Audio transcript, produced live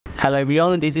Hello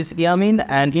everyone, this is Yamin,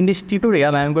 and in this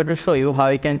tutorial I am going to show you how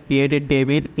you can create a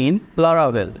table in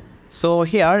Laravel. So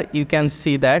here you can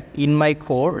see that in my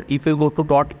code, if you go to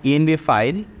 .env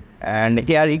file, and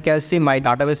here you can see my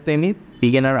database name is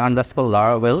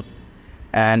beginner_Laravel.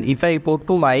 And if I go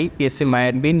to my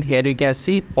PSMyAdmin, here you can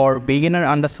see for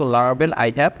beginner_Laravel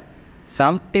I have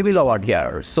some table over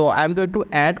here. So I'm going to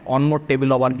add one more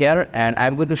table over here, and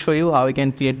I'm going to show you how you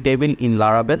can create table in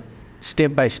Laravel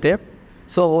step by step.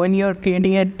 So when you are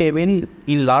creating a table in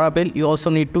Laravel, you also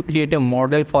need to create a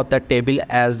model for the table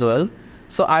as well.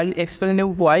 So I'll explain you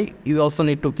why you also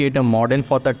need to create a model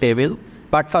for the table.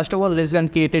 But first of all, let's go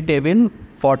create a table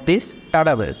for this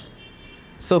database.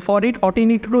 So for it, what you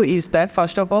need to do is that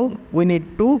first of all, we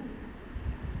need to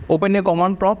open a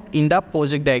command prompt in the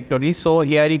project directory. So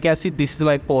here you can see this is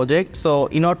my project. So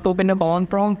in order to open a command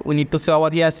prompt, we need to say over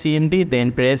here cmd,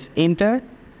 then press enter.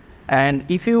 And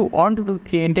if you want to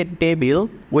create a table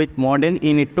with model,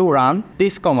 you need to run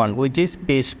this command, which is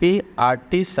php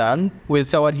artisan,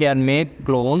 which over here make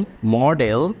clone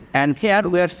model. And here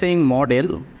we are saying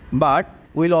model, but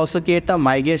we'll also create the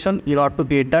migration in order to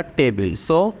create the table.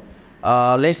 So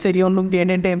let's say you want to create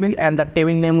a table and the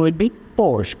table name will be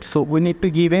post. So we need to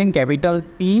give a capital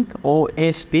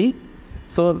P-O-S-T.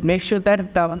 So make sure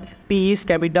that the P is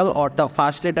capital or the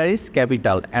first letter is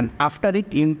capital, and after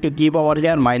it you need to give over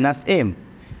here -m.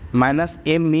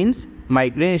 -m means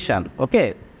migration,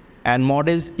 okay? And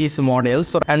models is model.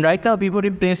 So and right now before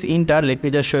you press enter, let me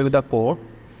just show you the code.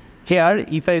 Here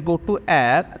if I go to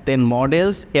app, then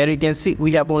models, here you can see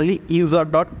we have only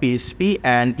user.php,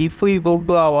 and if we go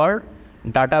to our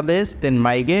database, then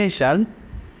migration,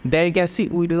 there you can see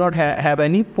we do not have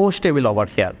any post table over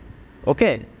here,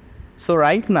 okay? So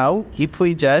right now, if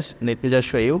we just, let me just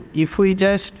show you, if we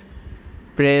just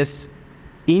press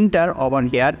enter over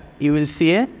here, you will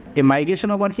see a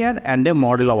migration over here and a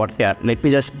model over here. Let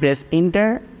me just press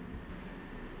enter.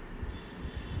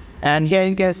 And here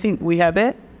you can see we have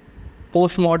a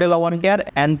post model over here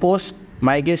and post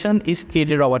migration is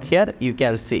created over here, you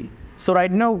can see. So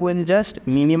right now we'll just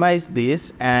minimize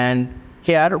this, and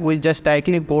here we'll just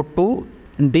directly go to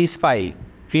this file,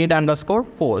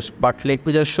 create_post. But let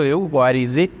me just show you where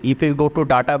is it. If you go to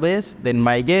database, then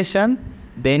migration,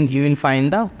 then you will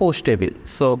find the post table.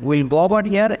 So we'll go over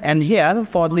here, and here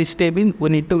for this table we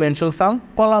need to mention some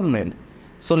column name.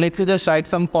 So let me just write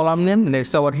some column name.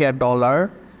 Let's over here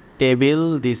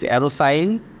 $table, this arrow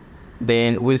sign,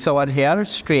 then we'll say over here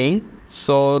string.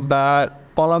 So the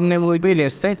column name will be,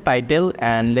 let's say, title,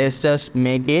 and let's just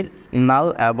make it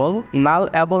nullable.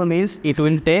 Nullable means it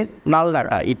will take null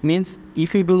data. It means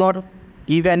if you do not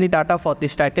give any data for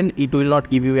this title, it will not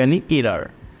give you any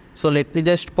error. So let me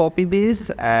just copy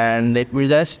this and let me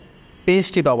just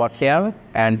paste it over here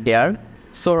and here.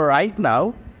 So right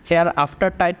now, here after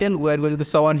title, we are going to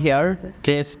show on here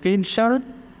description,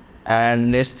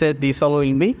 and let's say this all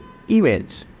will be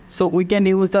image. So we can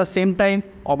use the same type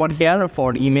over here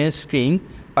for image string,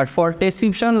 but for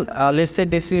description, let's say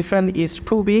description is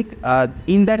too big.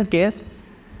 In that case,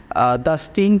 the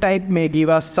string type may give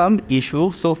us some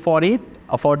issue. So for it,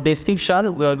 for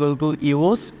description, we are going to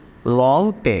use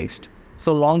long text.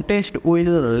 So long text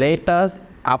will let us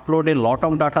upload a lot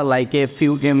of data, like a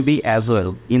few MB as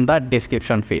well in the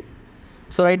description field.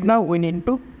 So right now we need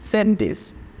to send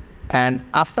this. And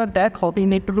after that, what we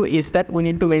need to do is that we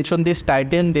need to mention this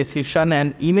title, description,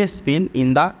 and image field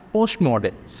in the post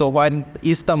model. So what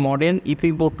is the model? If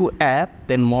we go to app,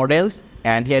 then models,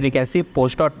 and here you can see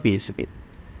post.php.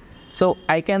 So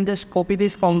I can just copy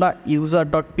this from the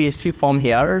user.php from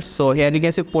here. So here you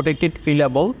can see protected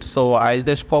fillable. So I'll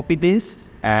just copy this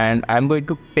and I'm going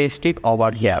to paste it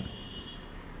over here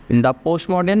in the post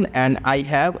model, and I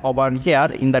have over here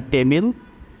in the table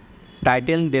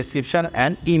title, description,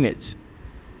 and image.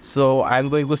 So I'm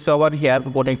going to say over here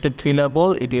protected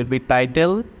fillable, it will be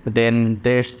title, then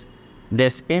there's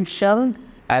description,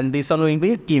 and this one will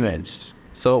be image.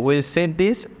 So we'll set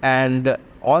this, and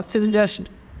once you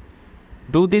just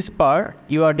do this part,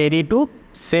 you are ready to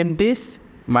send this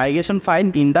migration file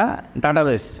in the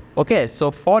database. Okay, so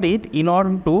for it, in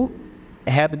order to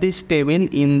have this table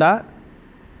in the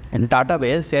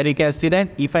database, here you can see that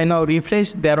if I now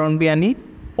refresh, there won't be any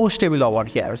post table over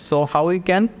here. So how we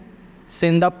can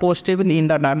send the post table in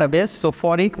the database? So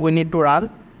for it, we need to run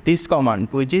this command,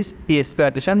 which is php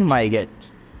artisan migrate.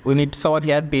 We need to say over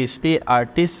here php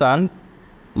artisan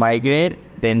migrate,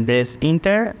 then press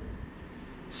enter.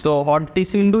 So what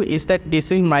this will do is that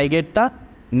this will migrate the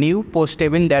new post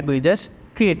table that we just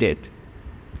created.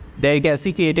 There you can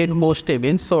see created post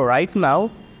table. So right now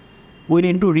we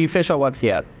need to refresh over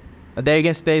here. There you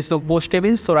can see there is no post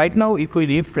table. So right now if we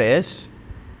refresh,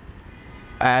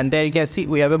 And there you can see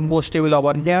we have a post table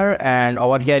over here, and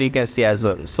over here you can see as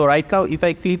well. So right now if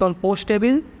I click on post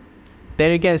table,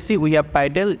 there you can see we have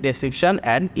title, description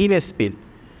and image field.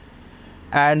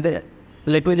 And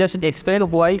let me just explain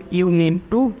why you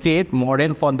need to create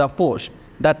model for the post.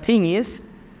 The thing is,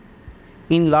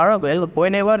 in Laravel,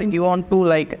 whenever you want to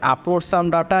upload some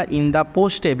data in the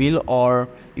post table, or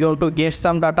you want to get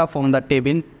some data from the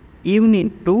table, you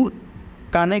need to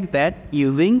connect that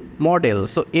using model.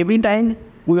 So every time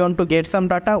we want to get some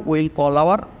data, we'll call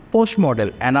our post model,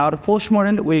 and our post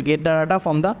model will get the data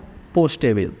from the post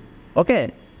table.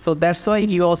 Okay, so that's why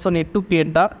you also need to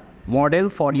create the model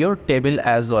for your table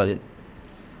as well.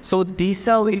 So this is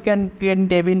how you can create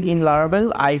table in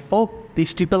Laravel. I hope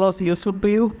this tutorial was useful to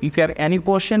you. If you have any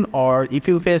question or if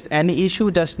you face any issue,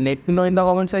 just let me know in the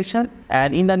comment section.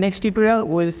 And in the next tutorial,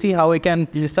 we'll see how we can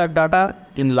insert data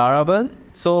in Laravel.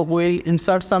 So we'll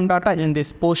insert some data in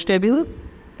this post table.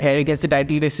 Here you can see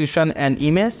title, description and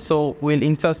image. So we'll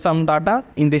insert some data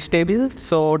in this table.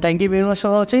 So thank you very much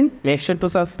for watching. Make sure to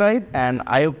subscribe, and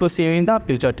I hope to see you in the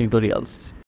future tutorials.